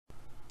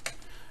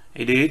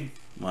Hey dude,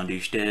 wanna do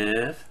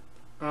stuff?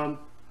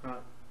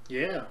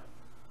 Yeah.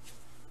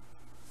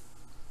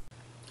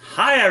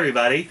 Hi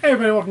everybody, Hey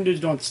everybody, welcome to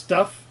Dudes Doing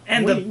Stuff.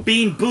 and the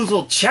Bean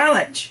Boozled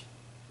Challenge!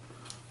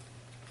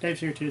 Dave's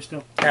here too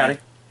still. Howdy.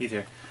 He's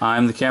here.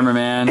 I'm the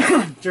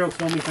cameraman. Gerald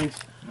filming things.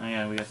 Oh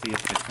yeah, we got to see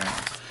his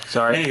experience.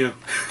 Sorry. Anywho.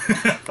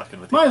 Fucking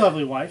with My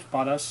lovely wife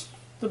bought us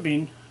the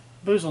Bean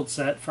Boozled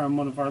set from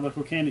one of our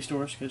local candy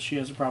stores because she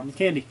has a problem with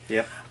candy.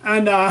 Yep.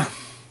 And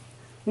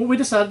what we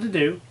decided to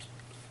do,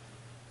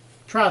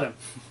 try them.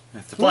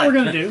 That's the What plan. we're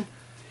going to do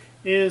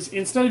is,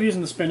 instead of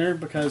using the spinner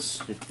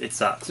because It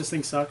sucks. this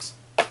thing sucks,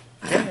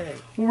 what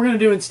we're going to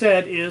do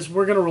instead is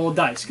we're going to roll a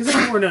dice. Because that's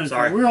what we're known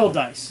Sorry. for. We roll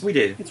dice. We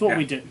do. It's what Yeah.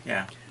 we do.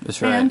 Yeah.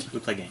 That's right. And We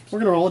play games. we're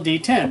going to roll a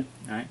D10.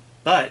 Alright.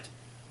 But,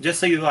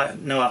 just so you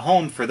know at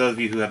home, for those of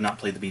you who have not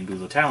played the Bean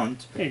Boozled Challenge,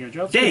 Here you go,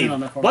 Gerald. Spin it Dave, on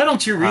that for why me.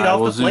 don't you read I off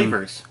will the zoom.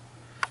 flavors?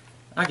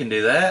 I can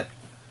do that.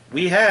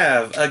 We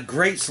have a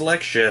great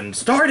selection,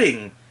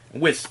 starting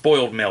with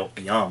spoiled milk,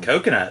 Yum.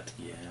 coconut,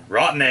 Yeah.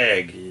 rotten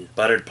egg,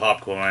 buttered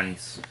popcorn,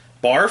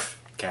 barf,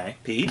 Okay.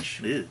 peach,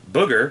 Ew.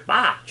 booger,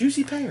 Ah.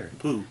 juicy pear,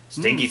 Poo.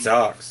 stinky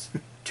socks,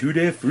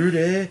 tutti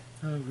frutti,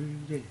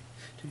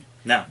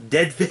 Now,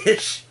 dead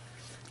fish,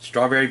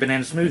 strawberry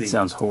banana It smoothie,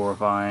 sounds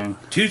horrifying.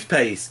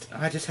 toothpaste.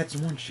 I just had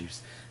some orange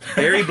juice.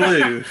 Berry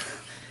blue,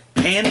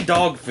 canned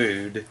dog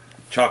food,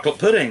 chocolate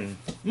pudding,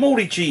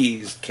 moldy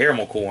cheese,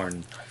 caramel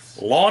corn,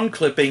 lawn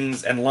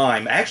clippings, and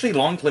lime. Actually,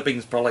 lawn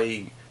clippings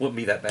probably wouldn't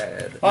be that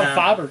bad. A lot of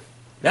fiber.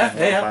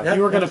 Yeah.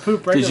 You were going to poop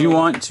regularly. Did you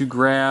want to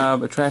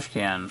grab a trash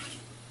can?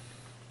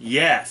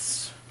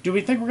 yes. Do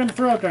we think we're going to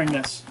throw up during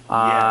this?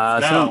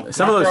 Yes. No,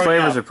 some not of those throwing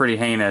flavors up. are pretty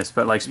heinous,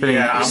 but like spitting,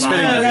 Yeah, I'm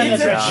spitting not- the Yeah, beans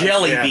that's out. right.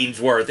 Jelly Yeah.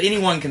 beans worth.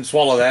 Anyone can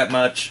swallow that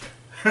much.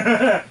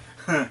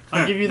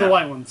 I'll give you the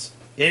white ones.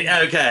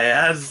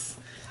 Okay,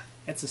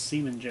 It's a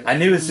semen joke. I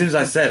knew as soon as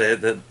I said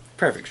it that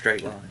perfect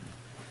straight line.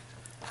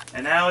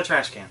 And now a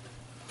trash can.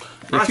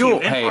 Brought If to you you'll,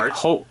 in hey, part-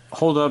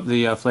 hold up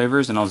the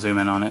flavors and I'll zoom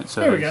in on it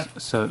so There we go.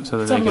 so that Let's they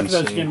have a look can at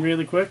those see. again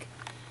really quick.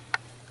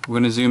 We're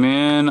gonna zoom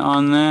in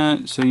on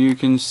that so you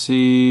can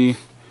see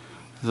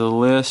the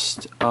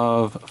list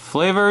of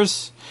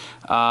flavors.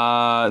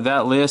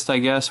 That list, I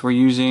guess, we're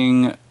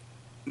using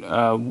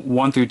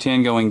 1 through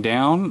 10 going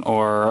down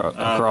or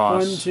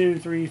across. 1, 2,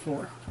 3,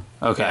 4.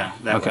 Okay, Yeah,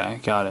 that okay,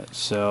 got it.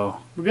 So,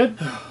 We're good?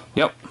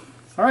 yep.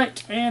 All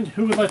right, and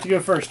who would like to go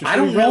first? If I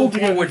we don't know roll what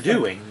together we're first-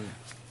 doing.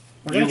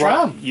 We're going to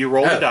try them. You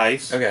roll the Oh,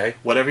 dice. okay.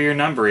 Whatever your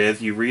number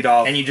is, you read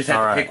off. And you just have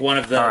Alright. to pick one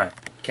of the Alright.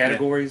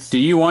 categories. Do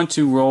you want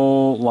to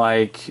roll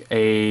like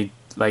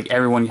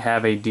everyone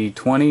have a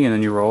d20 and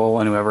then you roll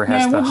and whoever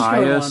has Nah, the we'll just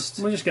highest?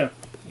 Go. We'll just go.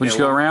 We'll just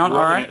go around. All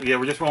right. Yeah,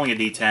 we're just rolling a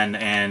d10,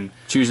 and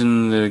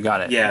Choosing the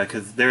got it. yeah,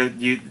 because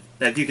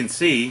as you can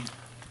see,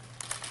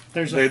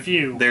 There's there- a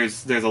few.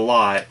 There's a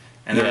lot,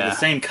 and they're Yeah. the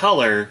same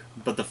color,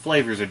 but the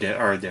flavors are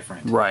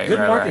different. Right. Good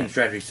right, marketing right.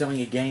 strategy, selling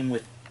a game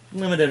with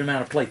limited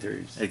amount of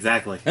playthroughs.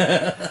 Exactly.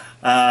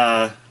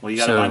 Well, you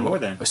got to buy more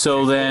then.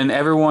 So then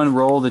everyone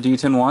roll the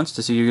d10 once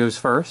to see who goes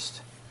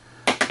first.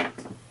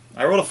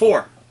 I rolled a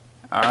 4.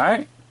 All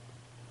right.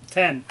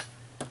 10.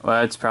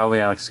 Well, it's probably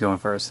Alex going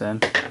first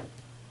then.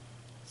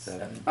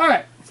 7. All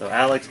right. So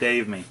Alex,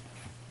 Dave, me.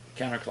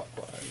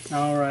 Counterclockwise.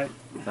 All right.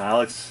 So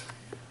Alex,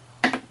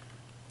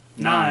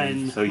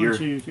 9. So 1, you're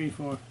 2, 3,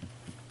 4.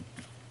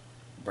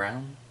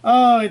 Brown.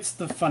 Oh, it's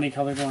the funny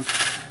colored one.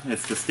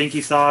 it's the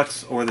stinky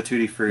socks or the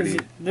tutti Is frutti.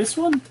 it this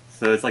one?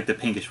 So it's like the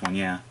pinkish one,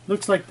 yeah.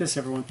 Looks like this,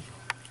 everyone.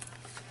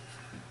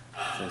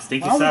 So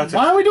stinky Why, socks.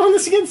 why are we doing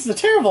this again? This is a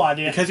terrible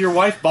idea. Because your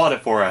wife bought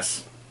it for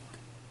us.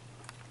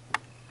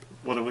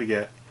 What did we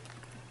get?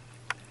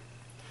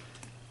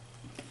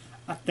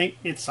 I think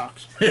it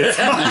sucks. Are you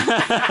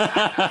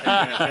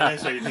gonna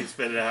finish or you can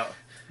spit it out?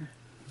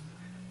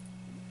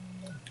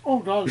 Oh,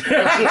 God.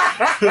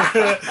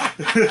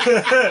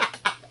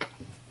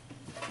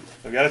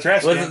 We got a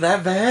trash Was can. it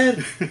that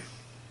bad?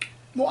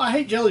 Well, I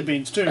hate jelly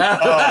beans, too.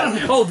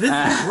 Oh, this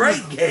is a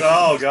great game.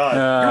 Oh god.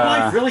 Your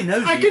wife really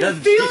knows I you, can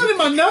doesn't feel she? it in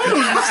my nose.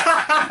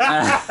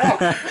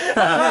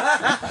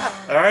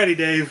 Alrighty,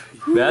 Dave.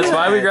 That's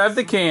why we grabbed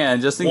the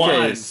can, just in One.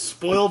 case.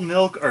 Spoiled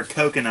milk or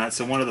coconut?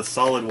 So one of the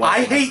solid white. I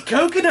ones. hate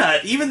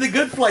coconut. Even the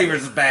good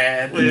flavors is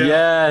bad. Yeah.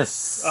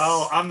 Yes.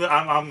 Oh,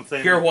 I'm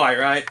saying Pure white,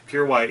 right?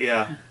 Pure white,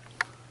 yeah.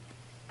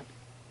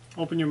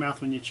 Open your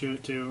mouth when you chew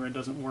it, too, or it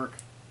doesn't work.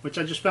 Which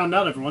I just found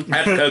out, everyone.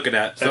 That's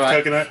coconut. That's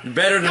coconut.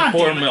 Better than God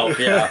pour damn it. milk,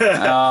 yeah.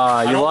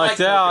 Ah, you don't lucked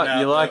like out. coconut,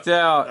 You lucked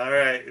out. All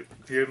right,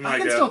 here I my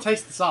can go. still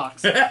taste the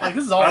socks. Like,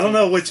 this is awesome. I don't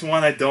know which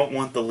one I don't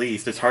want the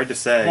least. It's hard to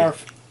say.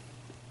 Barf.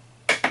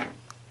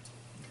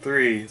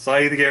 3. So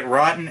I either get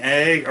rotten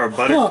egg or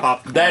buttered Huh.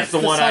 popcorn. That's the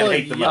It's a one I solid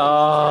hate the most.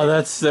 Oh,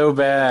 that's so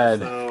bad.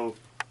 So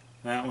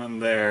that one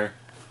there.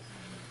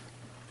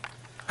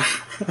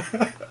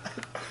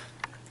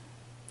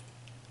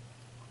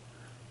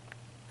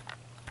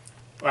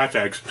 That's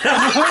eggs.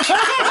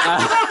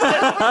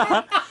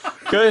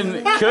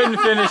 Couldn't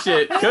finish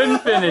it. Couldn't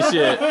finish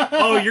it.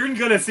 Oh, you're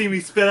gonna see me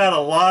spit out a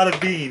lot of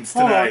beans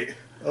tonight.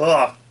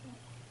 Ugh.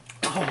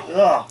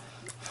 Ugh.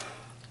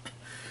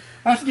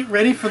 I have to get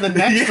ready for the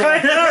next Yeah,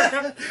 I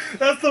one. know.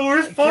 That's the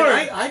worst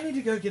part. I need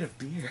to go get a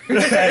beer.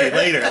 Hey,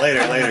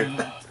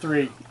 later.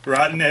 3.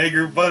 Rotten egg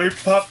or buttered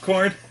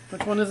popcorn.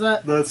 Which one is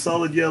that? The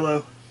solid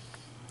yellow.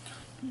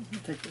 I'll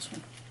take this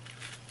one.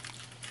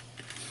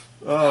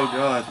 Oh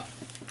god.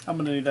 I'm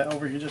gonna need that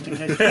over here just in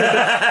case. Do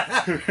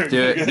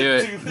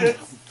it.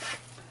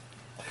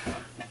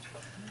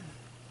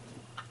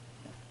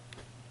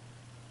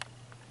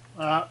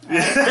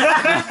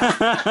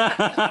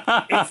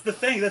 It's the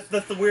thing. That's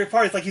the weird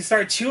part. It's like you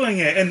start chewing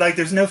it and like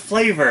there's no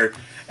flavor,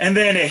 and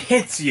then it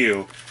hits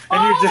you,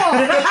 and you're just.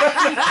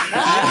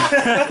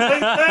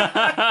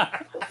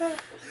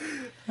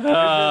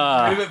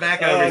 Move it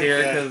back over here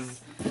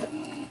because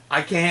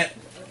I can't.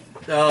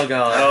 Oh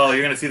god. Oh,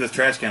 you're gonna see this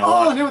trash can a Oh,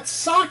 lot. now it's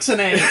socks and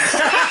eggs.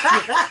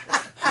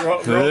 Roll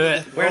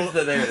Where's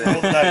the there? the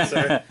dice,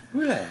 sir.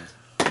 Who that?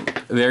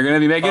 They're gonna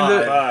be making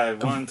the.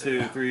 5. 1,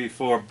 2, 3,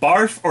 4.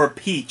 Barf or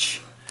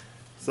peach.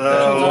 So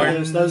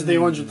Those are the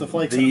ones with the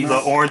flakes in the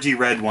them. orangey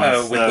red ones.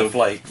 Oh, with so, the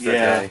flakes.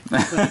 Yeah,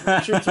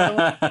 Right? Sure it's the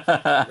one? Is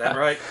that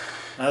right?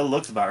 that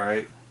looks about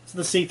right. It's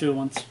the see-through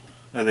ones.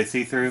 Are they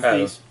see through? Oh.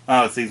 These.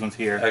 Oh, it's these ones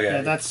here. Okay.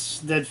 Yeah, that's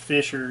dead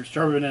fish or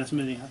strawberry banana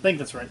smoothie. I think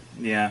that's right.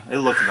 Yeah, it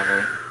looks about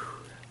right.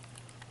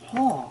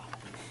 Oh.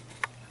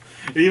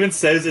 It even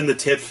says in the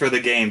tips for the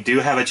game, do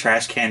have a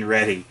trash can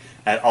ready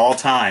at all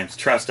times.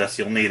 Trust us,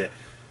 you'll need it.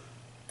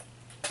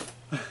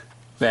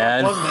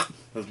 Bad. Wasn't it?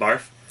 That was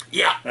barf?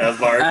 Yeah. That was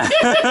barf.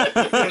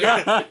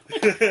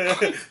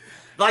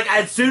 Like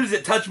as soon as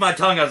it touched my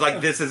tongue, I was like,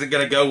 "This isn't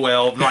gonna go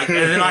well." Like, and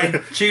then I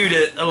chewed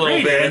it a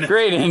little bit.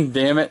 Great in,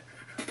 damn it.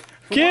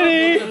 What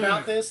I love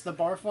about this, the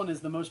barf one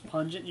is the most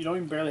pungent. You don't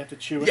even barely have to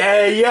chew it.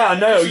 Yeah,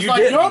 no, It's just you like,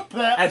 didn't. nope,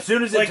 that- As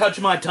soon as it Like,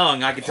 touched my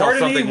tongue, I could tell Part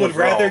of me something would was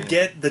rather wrong.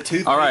 get the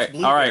toothpaste All right.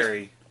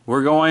 blueberry.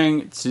 We're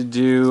going to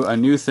do a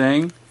new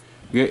thing.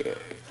 You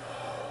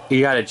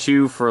gotta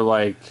chew for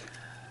like,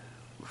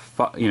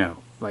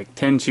 like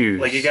 10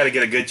 chews. Like you got to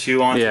get a good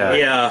chew on. Yeah.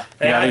 Yeah.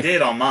 Hey, Yeah, I they-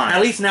 did on mine.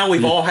 At least now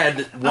we've all had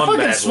I one fucking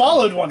bad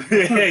swallowed one.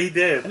 Yeah, he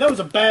did. And that was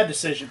a bad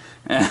decision.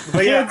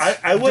 But yeah,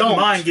 I wouldn't don't.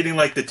 mind getting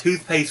like the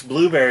toothpaste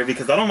blueberry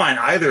because I don't mind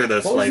either of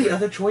those What was the flavors.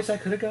 other choice I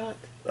could have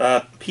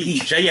got?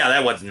 Peach. Yeah,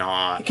 that was It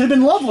not. could have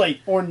been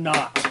lovely or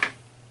not.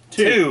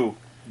 2.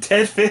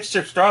 Dead fish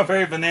or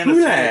strawberry banana Who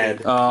smoothie.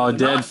 had? Oh,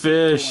 dead Not-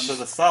 fish. So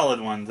the solid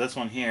ones. This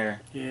one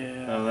here.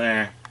 Yeah. Oh,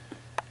 there.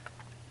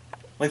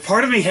 Like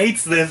part of me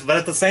hates this, but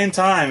at the same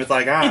time, it's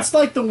like It's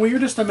like the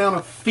weirdest amount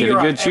of Get fear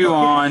a good I've chew ever-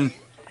 on.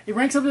 It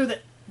ranks up there with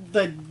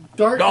the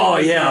dark. Oh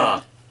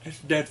yeah. It's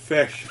dead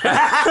fish.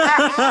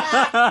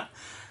 I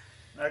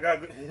got.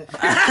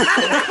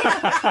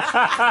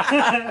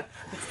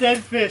 It's dead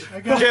fish. I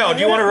got Joe, do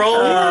you want to roll?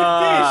 fish.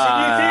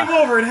 You came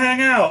over and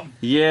hang out.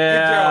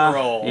 Yeah. Good job,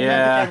 roll.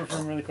 Yeah. Camera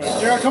from really quick.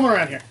 Jared, come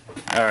around here.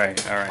 All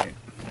right.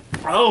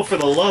 Oh, for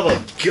the love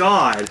of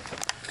God!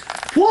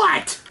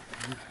 What?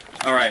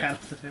 All right.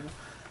 Pat the table.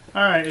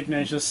 All right,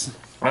 Ignatius.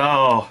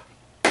 Oh,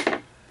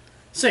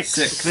 6.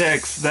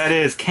 6. That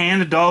is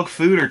canned dog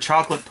food or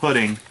chocolate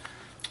pudding.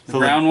 The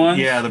brown ones?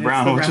 Yeah, the It's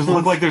brown the ones. Which brown just look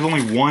ones. like there's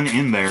only one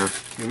in there.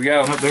 Here we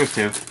go. Oh, there's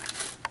 2.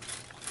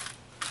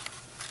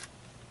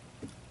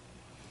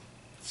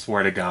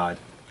 Swear to God.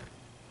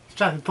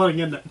 Chocolate pudding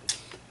in it.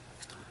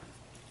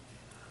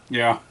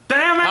 Yeah.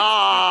 Damn it!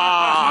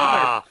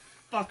 Ah!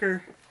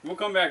 Fucker. We'll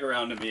come back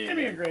around to me. Give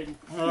me a Graydon.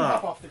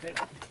 Hop off the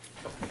table.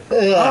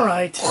 All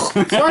right.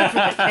 Sorry for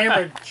the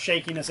camera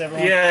shakiness,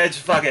 everyone. Yeah, it's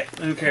fuck it.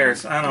 Who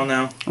cares? I don't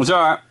know. It's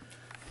all right.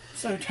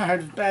 So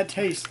tired of bad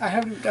taste. I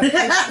haven't got.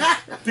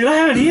 Dude, I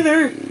haven't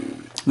either.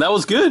 That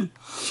was good.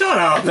 Shut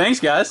up. Thanks,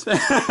 guys.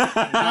 Sticky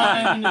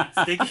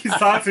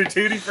socks are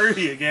tutti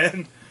frutti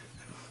again.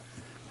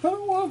 I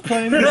don't want to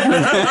play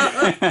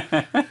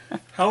anymore.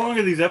 How long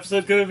are these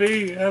episodes gonna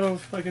be? I don't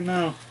fucking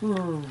know.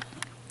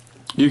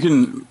 You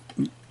can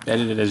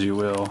edit it as you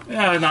will.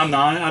 Yeah, I'm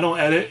not. I don't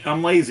edit.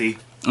 I'm lazy.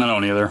 I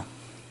don't either.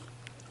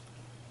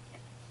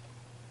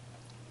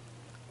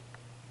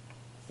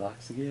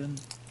 Socks again.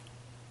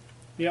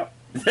 Yep.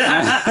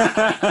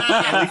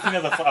 At least you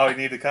know the. Oh, you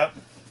need the cup.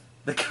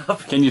 The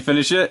cup. Can you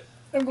finish it?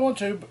 I'm going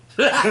to.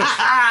 But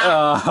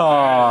Oh,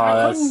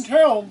 I couldn't that's...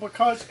 tell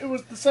because it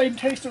was the same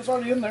taste that was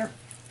already in there.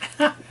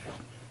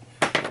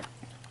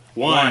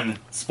 1.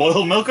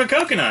 Spoiled milk or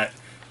coconut.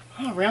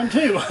 Oh, round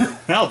 2.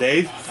 Now,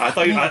 Dave. I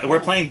thought we're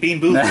playing Bean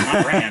Boozled,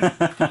 not Rand.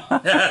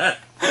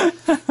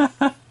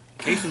 In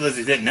case of those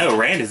who didn't know,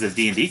 Rand is his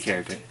D&D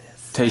character.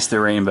 Taste the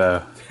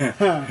rainbow.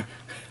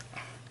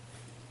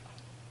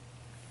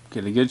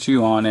 Get a good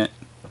chew on it.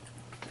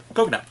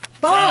 Coconut.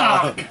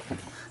 Fuck!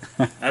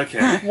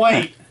 Okay.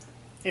 Wait.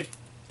 If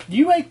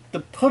you ate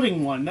the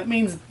pudding one, that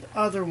means the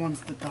other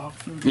one's the dog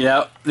food.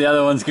 Yep, the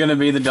other one's gonna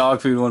be the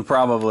dog food one,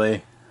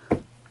 probably.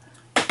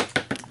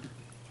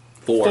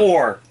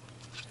 4.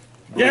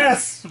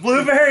 Yes!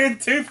 Blueberry and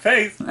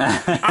toothpaste.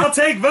 I'll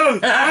take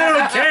both. I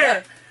don't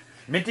care.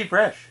 Minty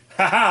fresh.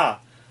 Haha.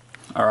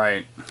 All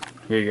right,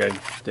 here you go,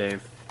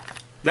 Dave.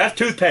 That's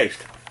toothpaste.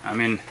 I'm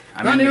in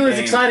Not the nearly as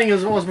game. exciting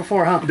as it was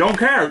before, huh? Don't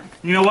care.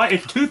 You know what?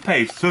 It's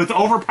toothpaste, so it's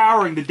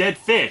overpowering the dead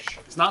fish.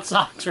 It's not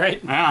socks,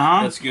 right?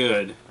 Uh-huh. That's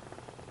good.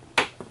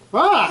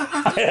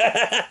 Ah!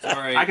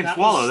 Sorry. I can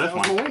swallow this that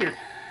was one. the winner.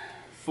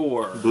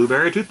 4.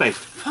 Blueberry toothpaste.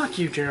 Fuck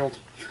you, Gerald.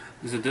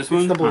 Is it this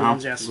one? The blue Uh-huh.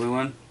 ones, yes. Blue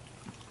one?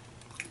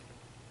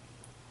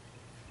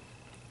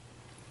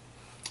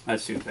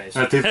 That's toothpaste.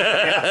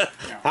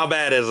 How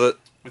bad is it?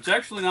 It's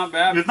actually not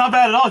bad. It's not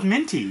bad at all. It's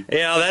minty.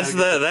 Yeah, that's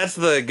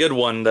the good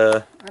one.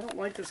 To... I don't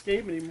like this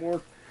game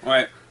anymore.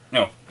 Alright.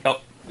 No.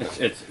 Oh.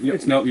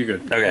 It's no, you're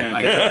good. Okay.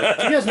 I got it.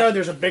 Do you guys know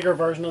there's a bigger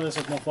version of this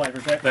with more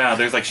flavors, right? Yeah,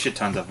 there's like shit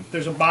tons of them.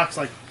 There's a box,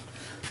 like,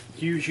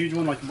 huge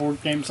one, like a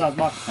board game size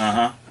box.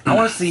 Uh-huh. I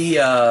want to see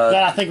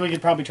That I think we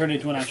could probably turn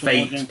into an actual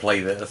board Fate game. play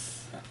this.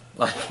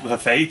 Like, The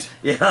Fate?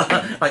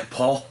 yeah, like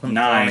Paul and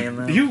Bonnie and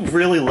 9. them. You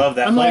really love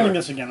that I'm flavor. loading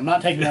this again. I'm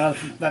not taking that out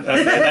of that.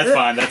 Okay, that's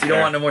fine. That's You don't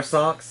fair. want no more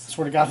socks?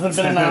 Swear to God, that's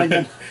been a 9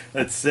 again.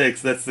 That's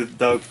 6. That's the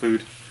dog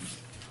food.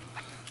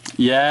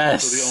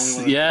 Yes. So the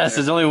only one Yes, that's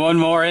there's only one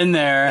more in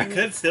there. It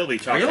could still be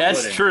chocolate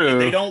That's pudding. true.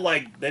 They don't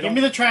like. They Give don't.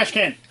 me the trash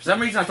can. For some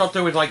reason, I thought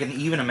there was like an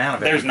even amount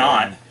of it. There's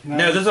not.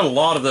 No, there's a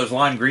lot of those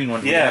lime green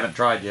ones we Yeah. haven't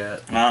tried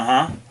yet.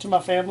 Uh To my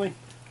family.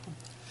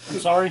 I'm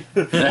sorry.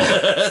 huh.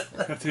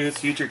 To his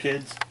future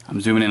kids.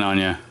 I'm zooming in on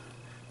you.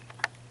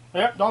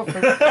 Yep, dog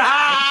food. Get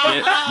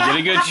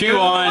a good chew Put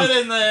on.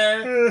 in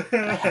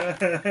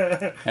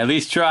there. At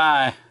least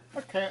try.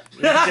 Okay.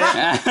 You gave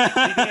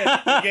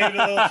it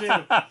a little chew.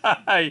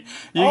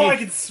 you, Oh, I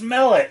can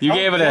smell it. You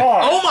gave it a-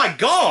 God. Oh my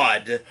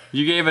god!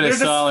 you gave it a There's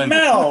a solid.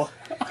 smell.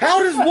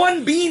 How does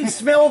one bean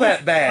smell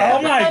that bad?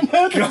 Oh my I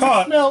know the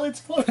God. smell.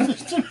 It's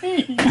closest to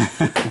me.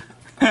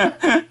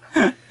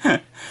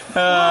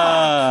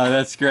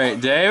 That's great.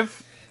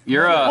 Dave,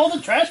 you're Pull up. the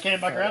trash can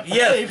back around.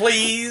 Yes,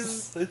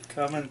 please. It's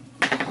coming.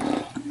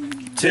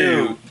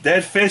 2.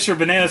 Dead fish or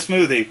banana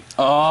smoothie.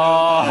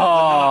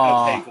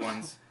 Oh. Opaque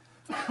ones.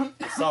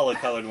 The solid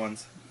colored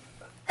ones.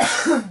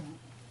 Oh,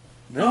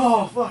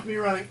 fuck me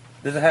running.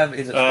 Does it have?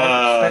 Is it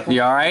speckled?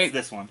 You all It's right?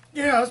 this one.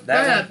 Yeah, it's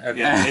That bad. one? Okay.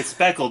 Yeah, it's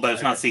speckled, but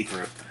it's not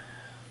see-through.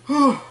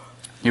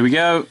 Here we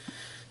go.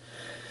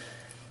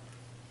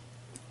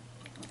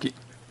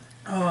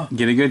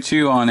 Get a good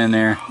chew on in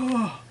there.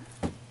 You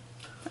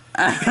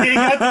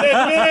got the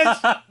dead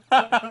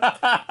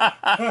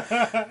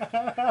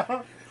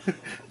fish.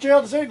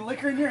 Gerald, is there any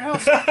liquor in your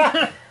house?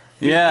 Eli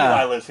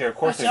Yeah. lives here. Of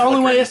course, That's the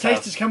only way his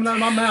taste is coming out of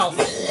my mouth.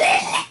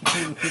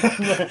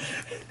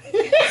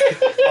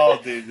 Oh,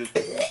 dude.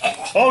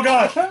 Oh,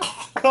 God.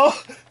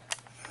 Oh.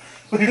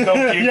 Please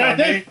don't puke on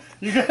me.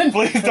 You good?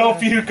 Please don't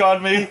puke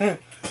on me.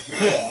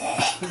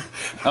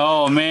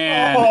 Oh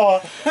man.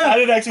 Oh, I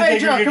didn't actually Hey,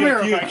 think you Joe, were come going here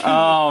to real puke. quick.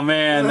 Oh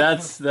man,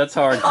 that's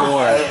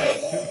hardcore.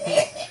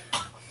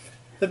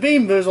 The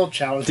Bean Boozled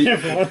challenge,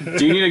 everyone.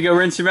 Do you need to go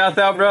rinse your mouth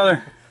out,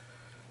 brother?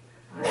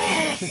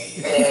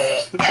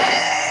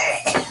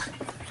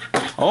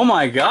 Oh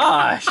my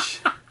gosh.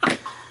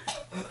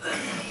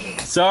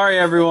 Sorry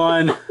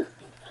everyone.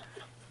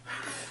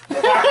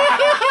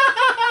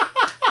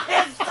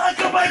 Stuck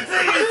on my teeth.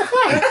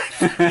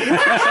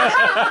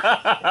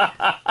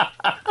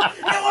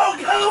 It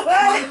won't go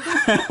away.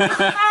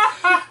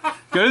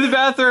 Go to the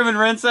bathroom and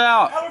rinse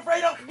out. I'm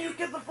afraid I'll puke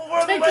in the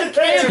floor. Take the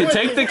can.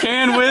 Take the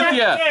can with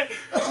you.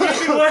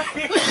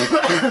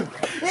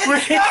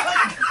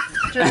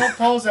 Gerald,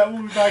 pause that.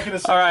 We'll be back in a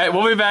second. All right,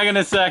 we'll be back in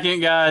a second,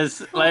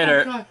 guys.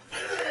 Later. Oh, God.